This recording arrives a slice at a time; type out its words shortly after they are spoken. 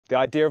The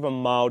idea of a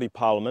Māori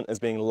parliament is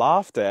being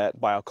laughed at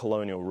by our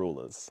colonial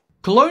rulers.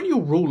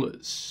 Colonial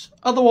rulers,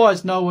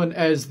 otherwise known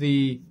as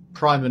the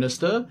Prime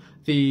Minister,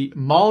 the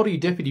Māori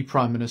Deputy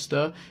Prime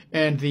Minister,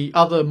 and the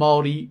other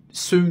Māori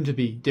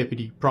soon-to-be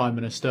Deputy Prime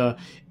Minister,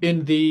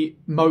 in the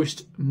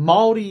most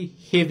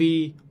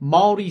Māori-heavy,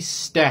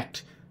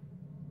 Māori-stacked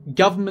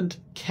government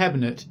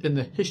cabinet in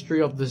the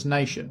history of this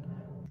nation.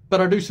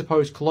 But I do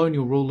suppose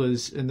colonial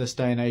rulers in this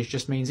day and age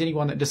just means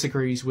anyone that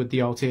disagrees with the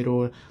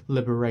Aotearoa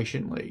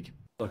Liberation League.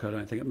 Look, I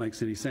don't think it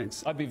makes any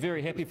sense. I'd be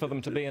very happy for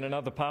them to be in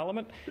another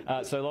parliament,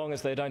 so long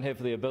as they don't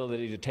have the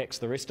ability to tax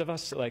the rest of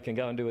us. They can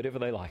go and do whatever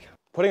they like.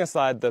 Putting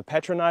aside the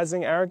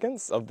patronising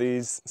arrogance of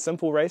these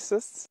simple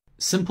racists.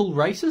 Simple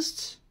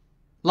racists?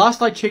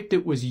 Last I checked,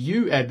 it was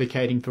you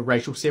advocating for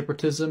racial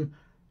separatism,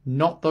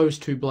 not those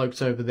two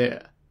blokes over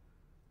there.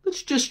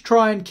 Let's just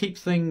try and keep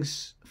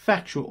things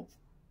factual.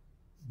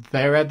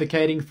 They're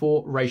advocating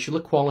for racial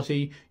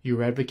equality,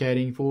 you're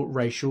advocating for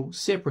racial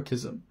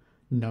separatism.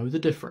 Know the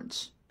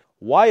difference.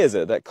 Why is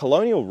it that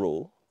colonial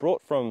rule,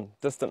 brought from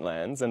distant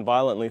lands and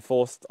violently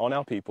forced on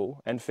our people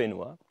and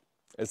whenua,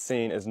 is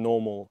seen as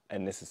normal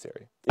and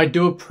necessary? I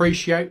do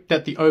appreciate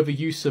that the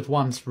overuse of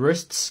one's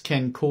wrists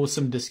can cause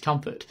some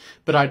discomfort,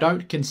 but I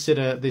don't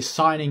consider the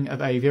signing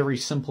of a very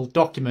simple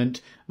document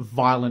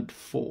violent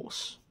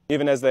force.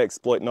 Even as they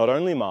exploit not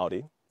only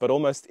Māori, but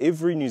almost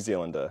every New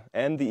Zealander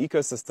and the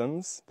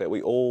ecosystems that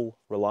we all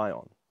rely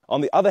on. On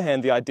the other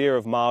hand, the idea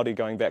of Māori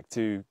going back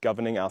to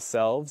governing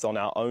ourselves on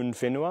our own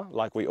whenua,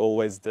 like we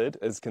always did,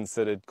 is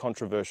considered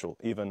controversial,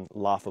 even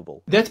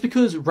laughable. That's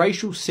because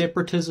racial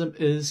separatism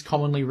is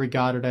commonly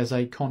regarded as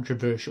a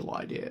controversial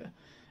idea.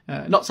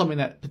 Not something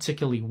that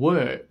particularly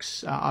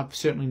works. I've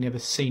certainly never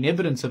seen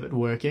evidence of it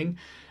working.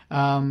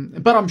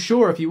 But I'm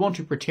sure if you want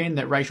to pretend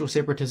that racial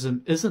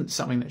separatism isn't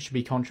something that should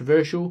be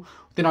controversial,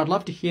 then I'd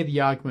love to hear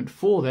the argument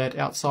for that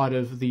outside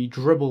of the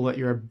dribble that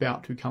you're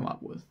about to come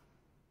up with.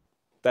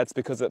 That's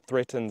because it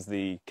threatens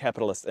the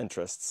capitalist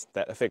interests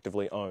that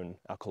effectively own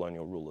our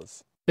colonial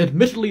rulers.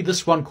 Admittedly,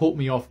 this one caught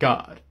me off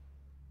guard.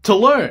 To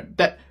learn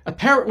that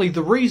apparently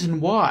the reason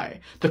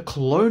why the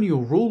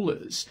colonial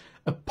rulers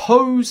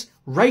oppose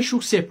racial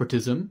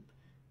separatism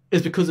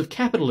is because of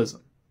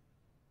capitalism.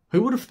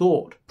 Who would have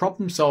thought?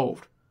 Problem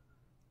solved.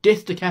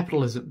 Death to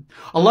capitalism.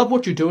 I love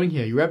what you're doing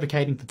here. You're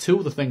advocating for two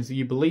of the things that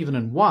you believe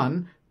in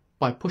one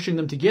by pushing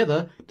them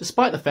together,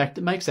 despite the fact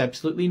it makes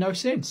absolutely no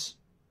sense.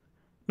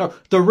 No,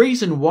 the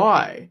reason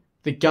why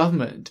the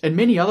government and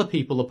many other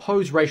people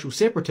oppose racial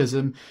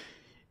separatism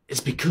is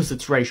because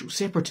it's racial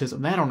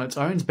separatism. That on its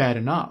own is bad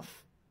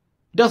enough.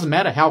 It doesn't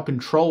matter how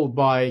controlled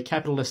by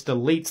capitalist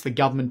elites the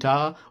government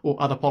are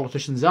or other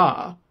politicians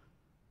are.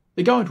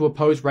 They're going to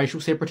oppose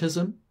racial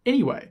separatism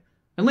anyway.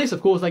 Unless,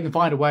 of course, they can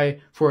find a way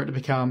for it to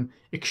become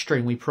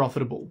extremely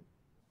profitable.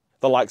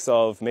 The likes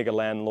of mega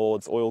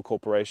landlords, oil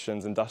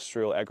corporations,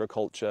 industrial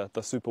agriculture,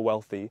 the super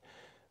wealthy,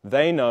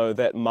 they know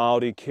that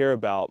Māori care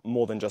about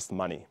more than just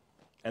money,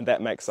 and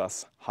that makes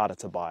us harder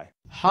to buy.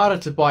 Harder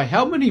to buy?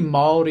 How many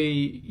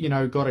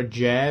Māori, got a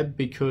jab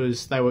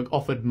because they were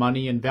offered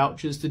money and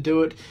vouchers to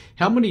do it?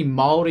 How many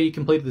Māori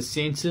completed the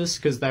census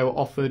because they were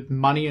offered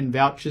money and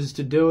vouchers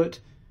to do it?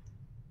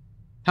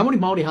 How many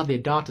Māori had their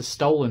data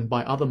stolen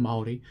by other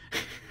Māori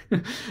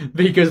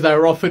because they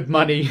were offered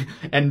money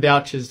and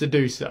vouchers to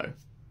do so?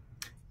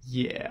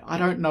 Yeah, I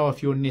don't know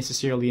if you're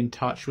necessarily in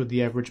touch with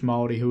the average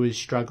Māori who is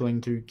struggling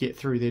to get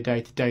through their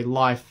day-to-day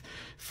life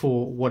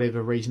for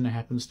whatever reason it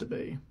happens to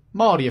be.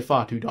 Māori are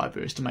far too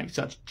diverse to make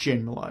such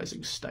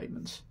generalising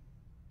statements.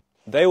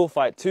 They will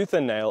fight tooth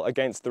and nail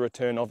against the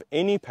return of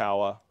any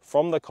power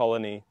from the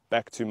colony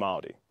back to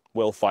Māori.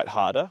 We'll fight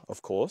harder,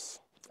 of course,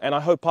 and I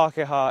hope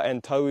Pākehā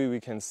and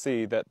Tauiwi can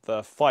see that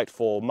the fight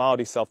for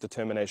Māori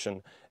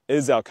self-determination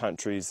is our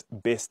country's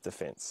best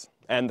defence.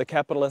 And the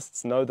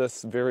capitalists know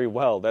this very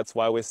well. That's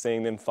why we're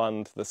seeing them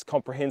fund this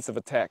comprehensive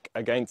attack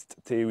against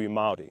Te iwi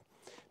Māori.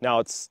 Now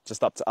it's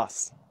just up to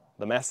us,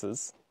 the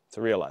masses,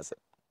 to realise it.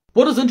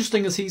 What is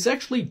interesting is he's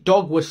actually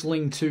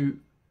dog-whistling to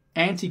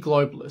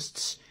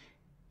anti-globalists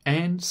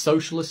and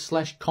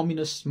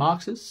socialist/communist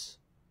Marxists.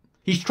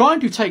 He's trying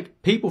to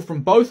take people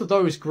from both of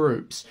those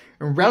groups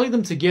and rally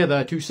them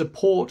together to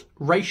support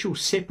racial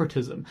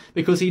separatism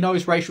because he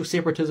knows racial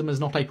separatism is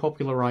not a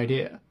popular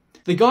idea.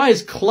 The guy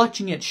is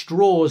clutching at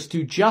straws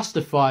to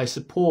justify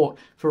support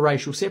for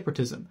racial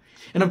separatism.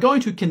 And I'm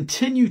going to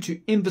continue to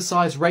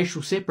emphasise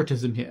racial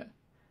separatism here,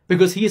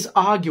 because he is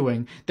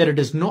arguing that it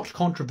is not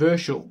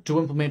controversial to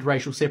implement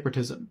racial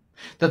separatism,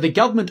 that the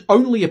government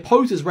only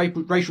opposes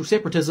racial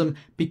separatism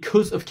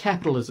because of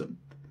capitalism,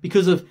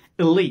 because of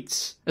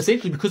elites,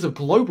 essentially because of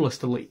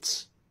globalist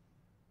elites.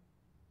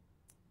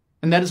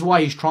 And that is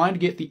why he's trying to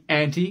get the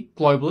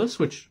anti-globalists,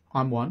 which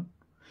I'm one,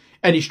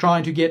 and he's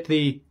trying to get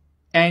the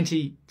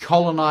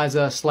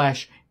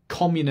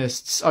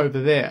anti-colonizer/communists over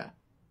there.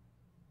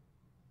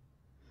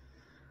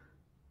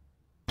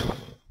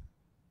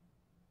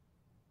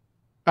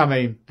 I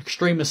mean,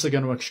 extremists are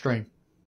going to extreme.